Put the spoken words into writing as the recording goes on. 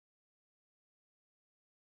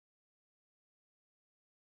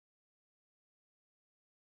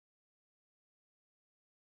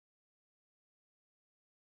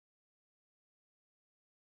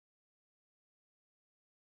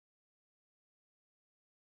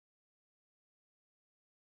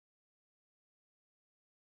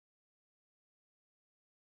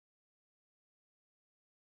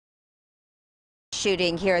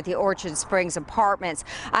shooting here at the Orchard Springs Apartments.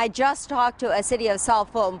 I just talked to a City of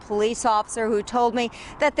South Fulton police officer who told me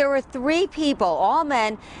that there were 3 people, all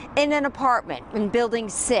men, in an apartment in Building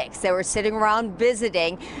 6. They were sitting around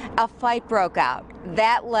visiting. A fight broke out.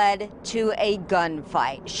 That led to a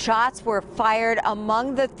gunfight. Shots were fired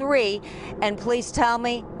among the 3, and police tell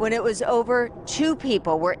me when it was over, 2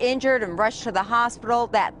 people were injured and rushed to the hospital.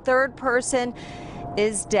 That 3rd person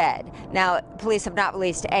is dead. Now, police have not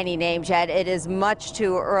released any names yet. It is much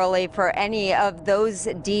too early for any of those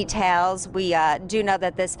details. We do know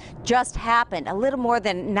that this just happened a little more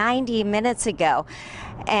than 90 minutes ago.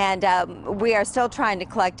 And we are still trying to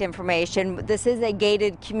collect information. This is a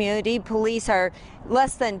gated community. Police are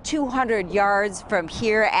less than 200 yards from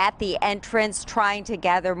here at the entrance trying to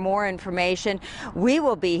gather more information. We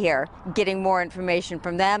will be here getting more information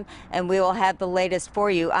from them, and we will have the latest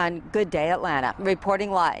for you on Good Day Atlanta.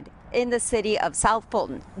 Reporting live in the city of South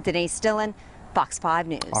Fulton, Denise Dillon, Fox 5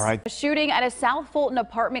 News. All right. A shooting at a South Fulton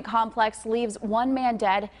apartment complex leaves 1 man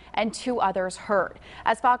dead and 2 others hurt.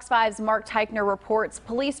 As Fox 5's Mark Teichner reports,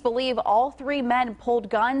 police believe all 3 men pulled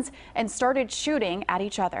guns and started shooting at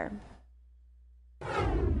each other.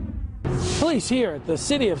 Police here at the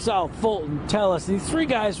city of South Fulton tell us these 3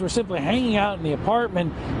 guys were simply hanging out in the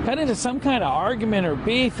apartment, got into some kind of argument or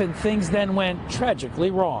beef, and things then went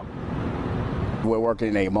tragically wrong. We're working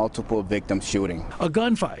in a multiple victim shooting. A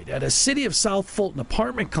gunfight at a city of South Fulton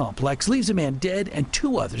apartment complex leaves a man dead and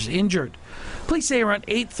 2 others injured. Police say around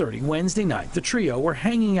 8:30 Wednesday night, the trio were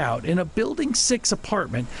hanging out in a Building 6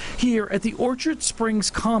 apartment here at the Orchard Springs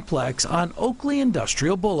complex on Oakley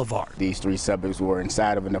Industrial Boulevard. These 3 subjects were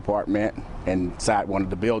inside of an apartment, inside one of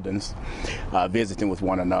the buildings, visiting with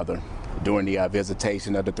one another. During the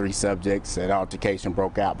visitation of the 3 subjects, an altercation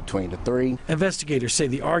broke out between the 3. Investigators say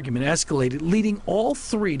the argument escalated, leading all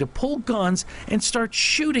 3 to pull guns and start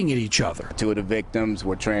shooting at each other. 2 of the victims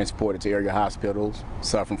were transported to area hospitals,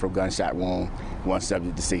 suffering from gunshot wound. 1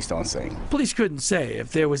 subject deceased on scene. Police couldn't say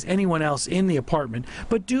if there was anyone else in the apartment,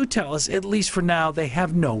 but do tell us, at least for now, they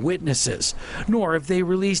have no witnesses, nor have they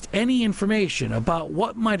released any information about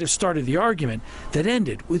what might have started the argument that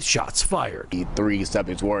ended with shots fired. The 3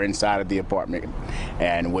 subjects were inside of the apartment,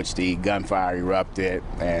 in which the gunfire erupted,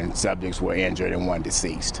 and subjects were injured and 1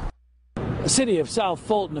 deceased. A City of South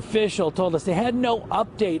Fulton official told us they had no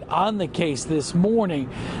update on the case this morning.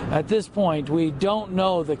 At this point, we don't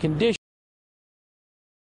know the condition.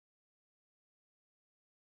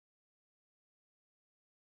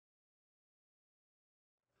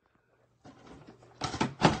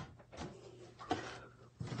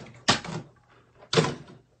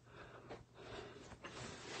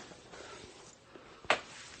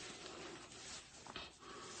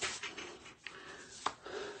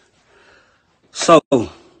 So,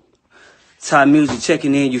 Ty Music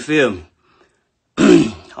checking in, you feel me?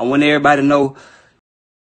 I want everybody to know,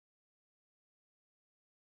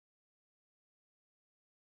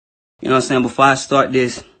 you know what I'm saying, before I start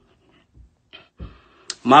this,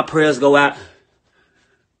 my prayers go out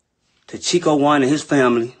to Chico One and his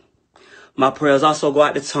family. My prayers also go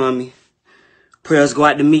out to Tommy. Prayers go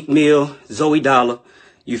out to Meek Mill, Zoe Dollar,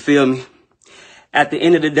 you feel me? At the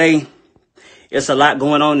end of the day, it's a lot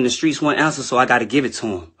going on in the streets, one answer, so I got to give it to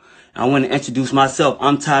him. I want to introduce myself.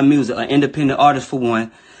 I'm Ty Music, an independent artist for one.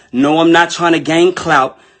 No, I'm not trying to gain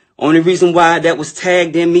clout. Only reason why that was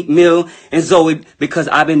tagged in Meek Mill and Zoe, because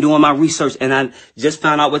I've been doing my research and I just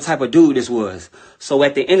found out what type of dude this was. So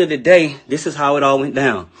at the end of the day, this is how it all went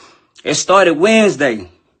down. It started Wednesday.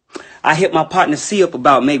 I hit my partner C up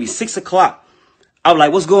about maybe 6 o'clock. I was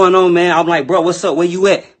like, what's going on, man? I'm like, bro, what's up? Where you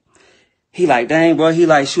at? He like, dang, bro. He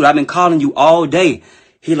like, shoot, I've been calling you all day.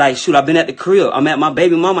 He like, shoot, I've been at the crib. I'm at my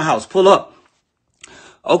baby mama house. Pull up.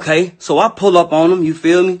 Okay, so I pull up on him, you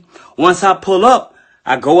feel me? Once I pull up,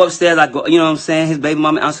 I go upstairs. I go, you know what I'm saying? His baby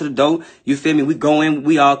mama answer the door. You feel me? We go in,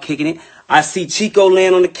 we all kicking it. I see Chico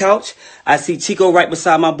laying on the couch. I see Chico right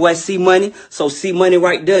beside my boy C Money. So C Money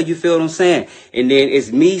right there, you feel what I'm saying? And then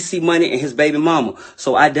it's me, C Money, and his baby mama.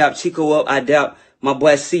 So I dap Chico up, I dap my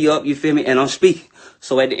boy C up, you feel me? And I'm speaking.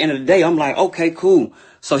 So at the end of the day, I'm like, okay, cool.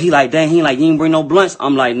 So he like, dang, he like, you ain't bring no blunts?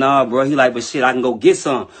 I'm like, nah, bro. He like, but shit, I can go get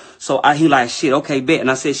some. So he like, shit, okay, bet. And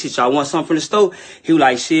I said, shit, y'all want something from the store? He was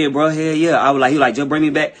like, shit, bro, hell yeah. I was like, he like, just bring me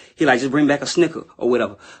back. He like, just bring back a Snicker or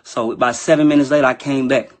whatever. So about 7 minutes later, I came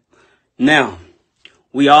back. Now,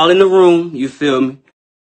 we all in the room, you feel me?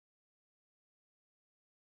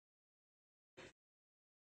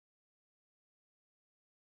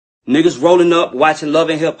 Niggas rolling up, watching Love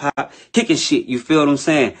and Hip Hop, kicking shit, you feel what I'm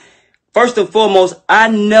saying? First and foremost, I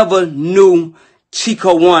never knew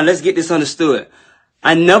Chico One. Let's get this understood.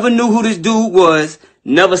 I never knew who this dude was.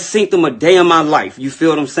 Never seen them a day in my life. You feel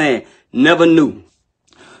what I'm saying? Never knew.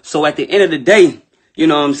 So at the end of the day, you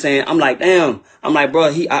know what I'm saying? I'm like, damn. I'm like,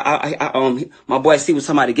 bro, my boy C was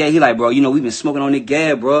talking about the gas. He like, bro, you know, we been smoking on the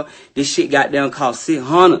gas, bro. This shit got down cost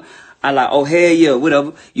 $600. I like, oh, hell yeah,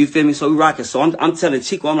 whatever. You feel me? So we rocking. So I'm telling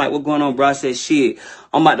Chico, I'm like, what going on, bro? I said, shit,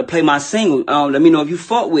 I'm about to play my single. Let me know if you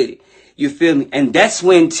fought with it. You feel me? And that's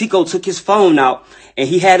when Chico took his phone out and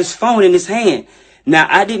he had his phone in his hand. Now,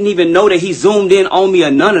 I didn't even know that he zoomed in on me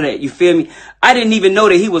or none of that. You feel me? I didn't even know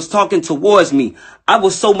that he was talking towards me. I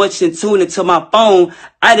was so much in tune into my phone.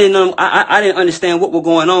 I didn't understand what was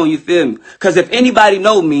going on. You feel me? Cause if anybody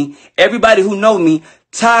know me, everybody who know me,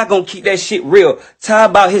 Ty gonna keep that shit real. Ty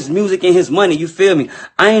about his music and his money. You feel me?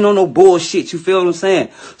 I ain't on no bullshit. You feel what I'm saying?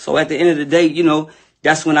 So at the end of the day, you know,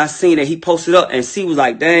 that's when I seen that he posted up and C was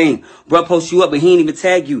like, dang, bro, post you up, but he ain't even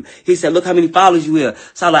tag you. He said, look how many followers you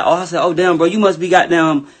have. So I said, oh, damn, bro, you must be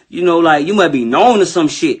goddamn, you know, like, you might be known to some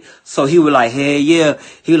shit. So he was like, hey, yeah.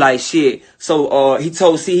 He like, shit. So, he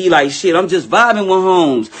told C, he like, shit, I'm just vibing with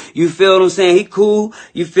Holmes. You feel what I'm saying? He cool.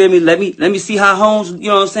 You feel me? Let me see how Holmes, you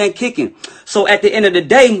know what I'm saying, kicking. So at the end of the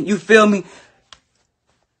day, you feel me?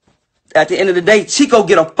 At the end of the day, Chico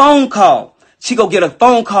get a phone call. Chico get a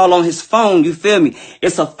phone call on his phone, you feel me?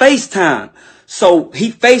 It's a FaceTime. So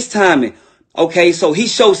he FaceTiming. Okay, so he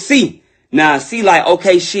show C. Now C like,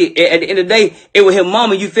 okay, shit. At the end of the day, it was his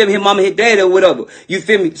mama, you feel me? His mama, his daddy or whatever. You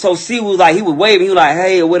feel me? So C was like, he was waving, he was like,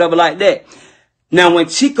 hey, or whatever like that. Now when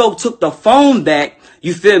Chico took the phone back,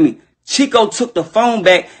 you feel me? Chico took the phone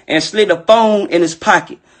back and slid the phone in his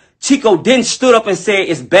pocket. Chico then stood up and said,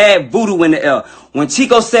 it's bad voodoo in the air. When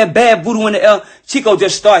Chico said bad voodoo in the air, Chico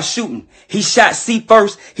just started shooting. He shot C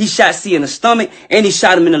first. He shot C in the stomach and he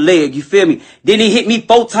shot him in the leg. You feel me? Then he hit me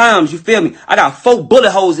 4 times. You feel me? I got 4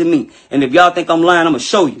 bullet holes in me. And if y'all think I'm lying, I'm going to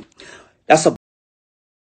show you. That's a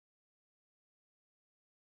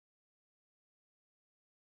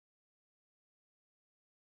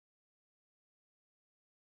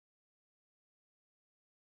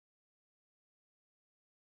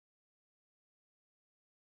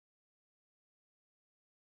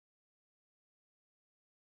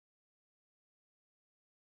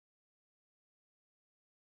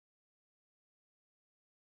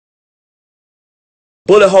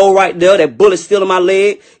bullet hole right there. That bullet still in my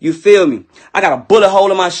leg. You feel me? I got a bullet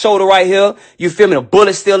hole in my shoulder right here. You feel me? The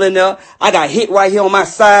bullet still in there. I got hit right here on my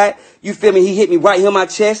side. You feel me? He hit me right here on my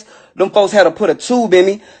chest. Them folks had to put a tube in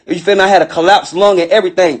me. You feel me? I had a collapsed lung and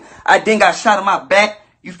everything. I then got shot in my back.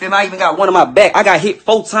 You feel me? I even got one in my back. I got hit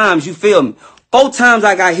 4 times. You feel me? 4 times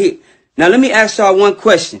I got hit. Now let me ask y'all one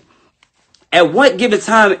question. At what given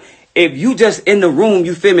time, if you just in the room,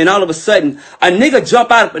 you feel me, and all of a sudden, a nigga jump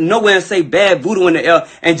out of nowhere and say bad voodoo in the air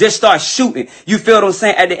and just start shooting. You feel what I'm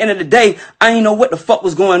saying? At the end of the day, I ain't know what the fuck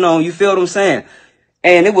was going on. You feel what I'm saying?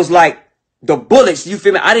 And it was like the bullets, you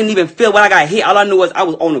feel me? I didn't even feel when I got hit. All I knew was I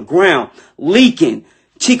was on the ground, leaking.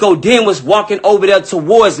 Chico then was walking over there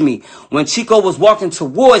towards me. When Chico was walking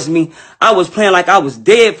towards me, I was playing like I was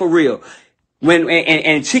dead for real.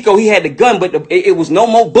 And Chico, he had the gun, but it was no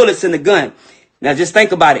more bullets in the gun. Now just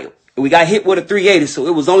think about it. We got hit with a 380, so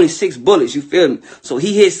it was only 6 bullets, you feel me? So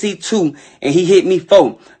he hit C2 and he hit me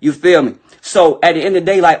 4, you feel me? So at the end of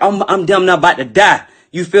the day, like I'm damn not about to die.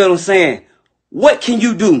 You feel what I'm saying? What can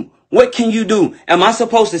you do? What can you do? Am I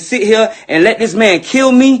supposed to sit here and let this man kill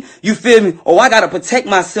me? You feel me? Or I gotta protect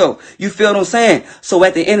myself. You feel what I'm saying? So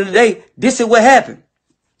at the end of the day, this is what happened.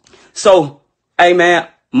 So, hey man,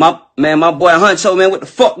 my boy Huncho, man, what the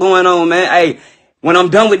fuck going on, man? Hey, when I'm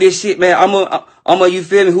done with this shit, man, I'm a, you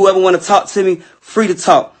feel me? Whoever want to talk to me, free to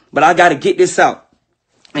talk. But I got to get this out.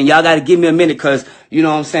 And y'all got to give me a minute because, you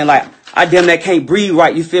know what I'm saying? Like, I damn that can't breathe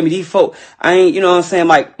right. You feel me? These folk, I ain't, you know what I'm saying?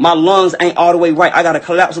 Like, my lungs ain't all the way right. I got to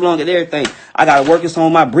collapse lung and everything. I got to work this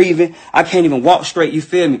on my breathing. I can't even walk straight. You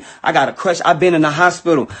feel me? I got to crush. I've been in the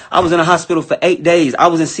hospital. I was in the hospital for 8 days. I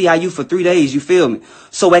was in CIU for 3 days. You feel me?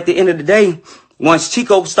 So at the end of the day, once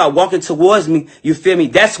Chico started walking towards me, you feel me?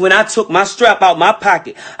 That's when I took my strap out my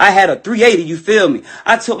pocket. I had a 380, you feel me?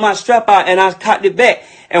 I took my strap out and I cocked it back.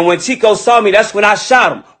 And when Chico saw me, that's when I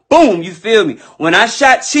shot him. Boom, you feel me? When I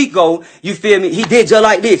shot Chico, you feel me? He did just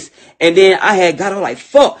like this. And then I had got up like,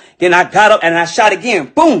 fuck. Then I got up and I shot again.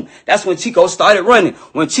 Boom. That's when Chico started running.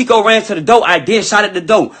 When Chico ran to the door, I then shot at the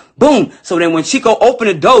door. Boom. So then when Chico opened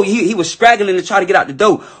the door, he was straggling to try to get out the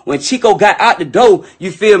door. When Chico got out the door,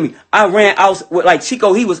 you feel me? I ran out with like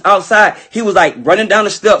Chico. He was outside. He was like running down the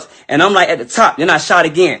steps and I'm like at the top. Then I shot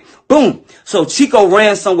again. Boom. So Chico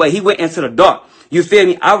ran somewhere. He went into the dark. You feel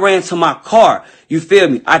me? I ran to my car. You feel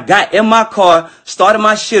me? I got in my car, started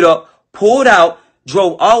my shit up, pulled out,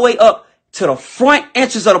 drove all the way up to the front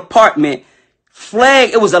entrance of the apartment,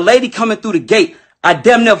 flagged. It was a lady coming through the gate. I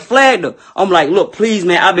damn near flagged her. I'm like, look, please,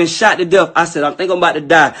 man, I've been shot to death. I said, I think I'm about to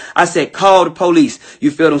die. I said, call the police.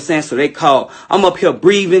 You feel what I'm saying? So they called. I'm up here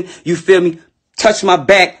breathing. You feel me? Touch my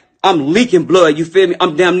back. I'm leaking blood. You feel me?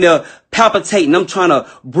 I'm damn near palpitating. I'm trying to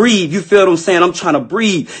breathe. You feel what I'm saying? I'm trying to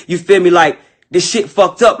breathe. You feel me? Like, this shit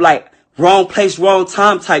fucked up. Like, wrong place, wrong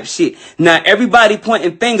time type shit. Now, everybody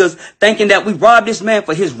pointing fingers, thinking that we robbed this man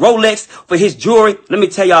for his Rolex, for his jewelry. Let me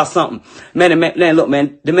tell y'all something. Man, look,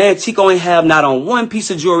 man, the man Chico ain't have not on one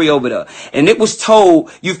piece of jewelry over there. And it was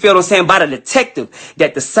told, you feel what I'm saying, by the detective,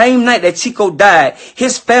 that the same night that Chico died,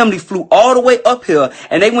 his family flew all the way up here,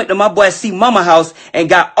 and they went to my boy C Mama house and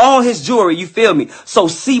got all his jewelry, you feel me? So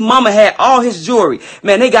C Mama had all his jewelry.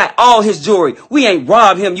 Man, they got all his jewelry. We ain't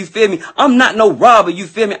robbed him, you feel me? I'm not no robber, you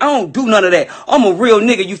feel me? I don't do none of that. I'm a real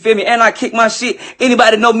nigga, you feel me? And I kick my shit.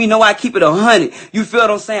 Anybody know me know I keep it 100. You feel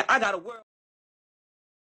what I'm saying? I got a word.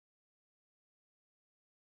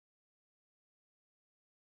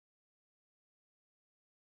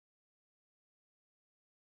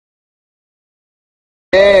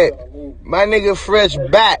 Yeah, my nigga Fresh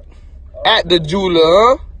back at the jeweler,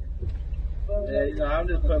 huh? Yeah, you know, I'm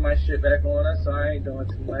just putting my shit back on. That's all. I ain't doing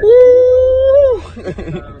too much.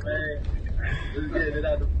 Man. Just getting it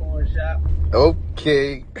out the pawn shop.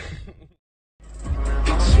 Okay.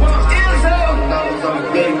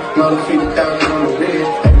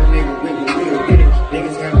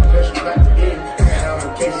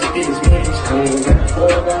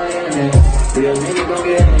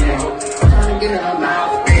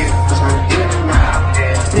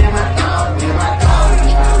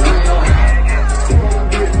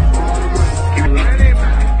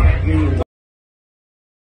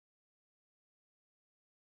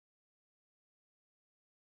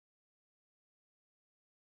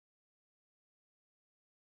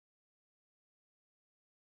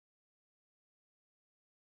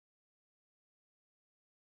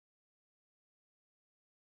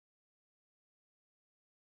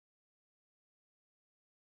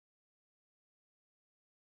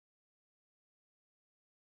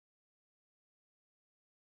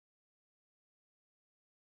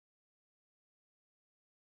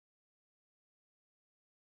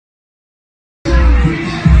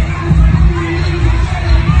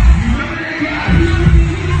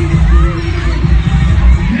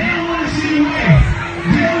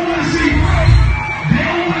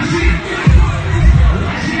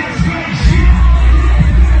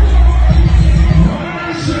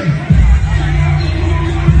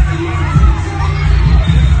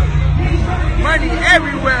 Money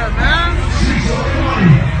everywhere, man.